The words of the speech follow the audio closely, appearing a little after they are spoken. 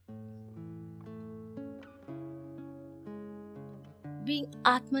being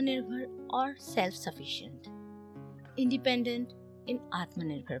Atmanirbhar or self-sufficient, independent in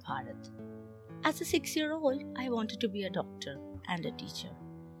Atmanirbhar Bharat. As a 6-year-old, I wanted to be a doctor and a teacher.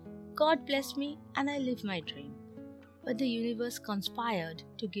 God blessed me and I lived my dream. But the universe conspired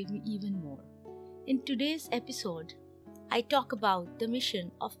to give me even more. In today's episode, I talk about the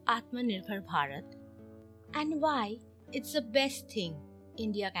mission of Atmanirbhar Bharat and why it's the best thing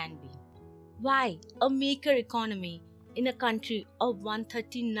India can be. Why a maker economy in a country of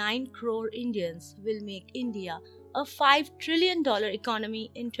 139 crore Indians will make India a $5 trillion economy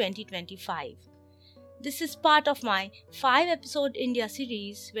in 2025. This is part of my 5-episode India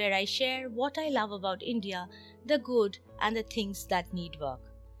series where I share what I love about India, the good and the things that need work.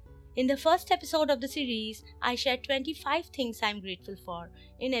 In the first episode of the series, I shared 25 things I'm grateful for.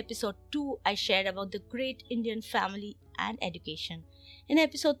 In episode 2, I shared about the great Indian family and education. In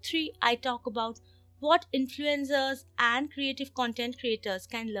episode 3, I talk about what influencers and creative content creators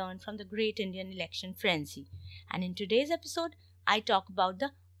can learn from the great Indian election frenzy. And in today's episode, I talk about the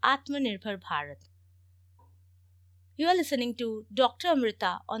Atmanirbhar Bharat. You are listening to Dr.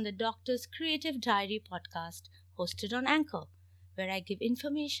 Amrita on the Doctor's Creative Diary podcast hosted on Anchor, where I give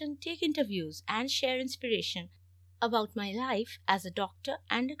information, take interviews, and share inspiration about my life as a doctor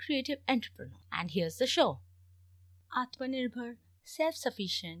and a creative entrepreneur. And here's the show. Atmanirbhar,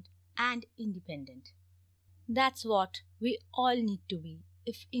 self-sufficient and independent. That's what we all need to be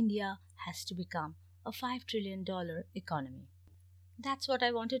if India has to become a $5 trillion economy. That's what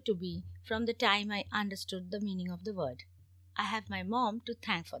I wanted to be from the time I understood the meaning of the word. I have my mom to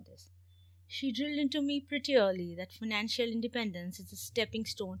thank for this. She drilled into me pretty early that financial independence is a stepping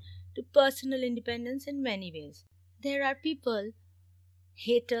stone to personal independence in many ways. There are people,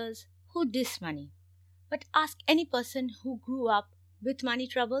 haters, who diss money. But ask any person who grew up with money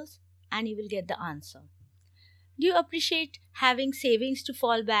troubles and you will get the answer. Do you appreciate having savings to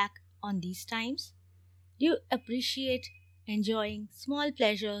fall back on these times? Do you appreciate enjoying small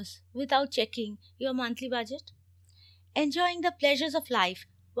pleasures without checking your monthly budget? Enjoying the pleasures of life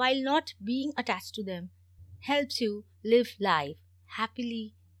while not being attached to them helps you live life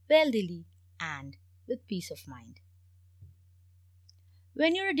happily, wealthily, and with peace of mind.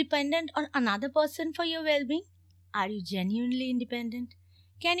 When you're dependent on another person for your well-being, are you genuinely independent?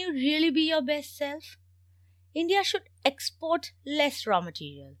 Can you really be your best self? India should export less raw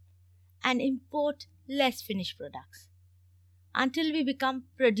material and import less finished products. Until we become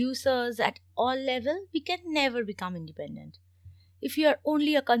producers at all levels, we can never become independent. If you are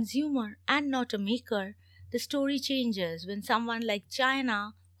only a consumer and not a maker, the story changes when someone like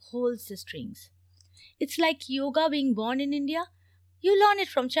China holds the strings. It's like yoga being born in India. You learn it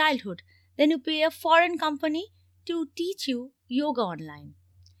from childhood, then you pay a foreign company to teach you yoga online.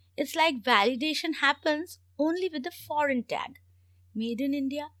 It's like validation happens only with the foreign tag. Made in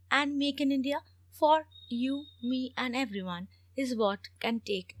India and make in India for you, me and everyone is what can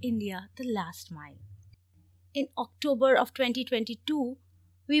take India the last mile. In October of 2022,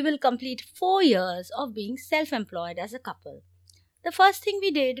 we will complete 4 years of being self-employed as a couple. The first thing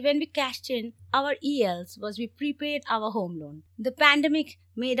we did when we cashed in our ELs was we prepaid our home loan. The pandemic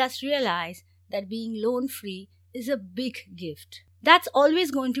made us realize that being loan-free is a big gift. That's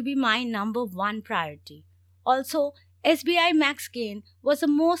always going to be my number one priority. Also, SBI Max Gain was the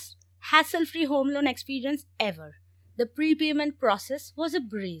most hassle-free home loan experience ever. The prepayment process was a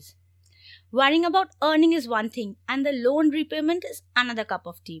breeze. Worrying about earning is one thing and the loan repayment is another cup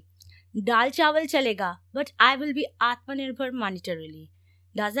of tea. Dal chawal chalega, but I will be Atmanirbhar monetarily.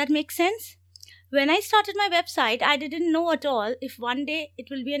 Does that make sense? When I started my website, I didn't know at all if one day it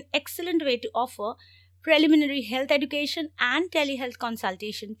will be an excellent way to offer preliminary health education and telehealth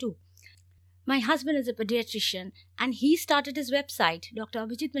consultation too. My husband is a pediatrician and he started his website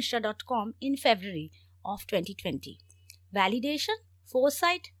drabhijitmishra.com in February of 2020. Validation,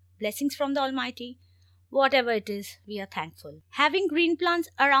 foresight, blessings from the Almighty, whatever it is, we are thankful. Having green plants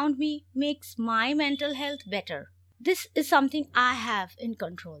around me makes my mental health better. This is something I have in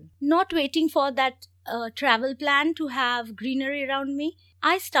control. Not waiting for that travel plan to have greenery around me,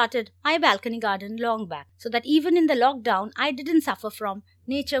 I started my balcony garden long back so that even in the lockdown, I didn't suffer from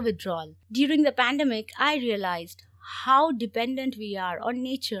nature withdrawal. During the pandemic, I realized how dependent we are on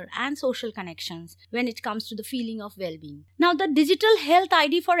nature and social connections when it comes to the feeling of well-being. Now, the digital health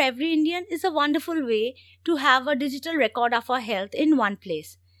ID for every Indian is a wonderful way to have a digital record of our health in one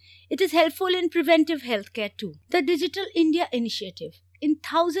place. It is helpful in preventive healthcare too. The Digital India Initiative. In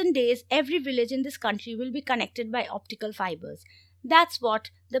 1,000 days, every village in this country will be connected by optical fibers. That's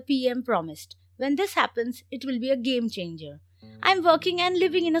what the PM promised. When this happens, it will be a game changer. I'm working and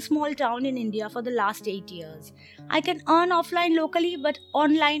living in a small town in India for the last 8 years. I can earn offline locally but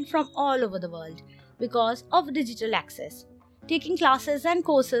online from all over the world because of digital access. Taking classes and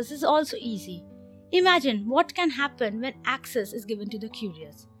courses is also easy. Imagine what can happen when access is given to the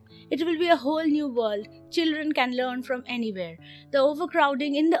curious. It will be a whole new world. Children can learn from anywhere. The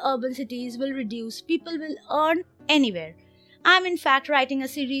overcrowding in the urban cities will reduce. People will earn anywhere. I'm in fact writing a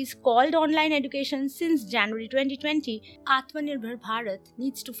series called Online Education since January 2020. Atmanirbhar Bharat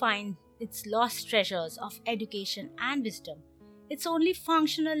needs to find its lost treasures of education and wisdom. It's only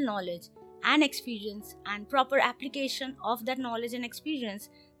functional knowledge and experience and proper application of that knowledge and experience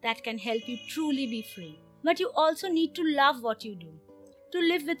that can help you truly be free. But you also need to love what you do, to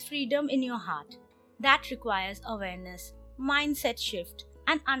live with freedom in your heart. That requires awareness, mindset shift,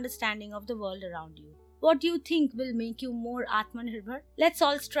 and understanding of the world around you. What do you think will make you more Atmanirbhar? Let's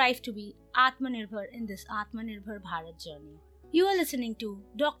all strive to be Atmanirbhar in this Atmanirbhar Bharat journey. You are listening to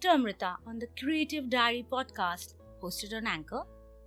Dr. Amrita on the Creative Diary podcast, hosted on Anchor.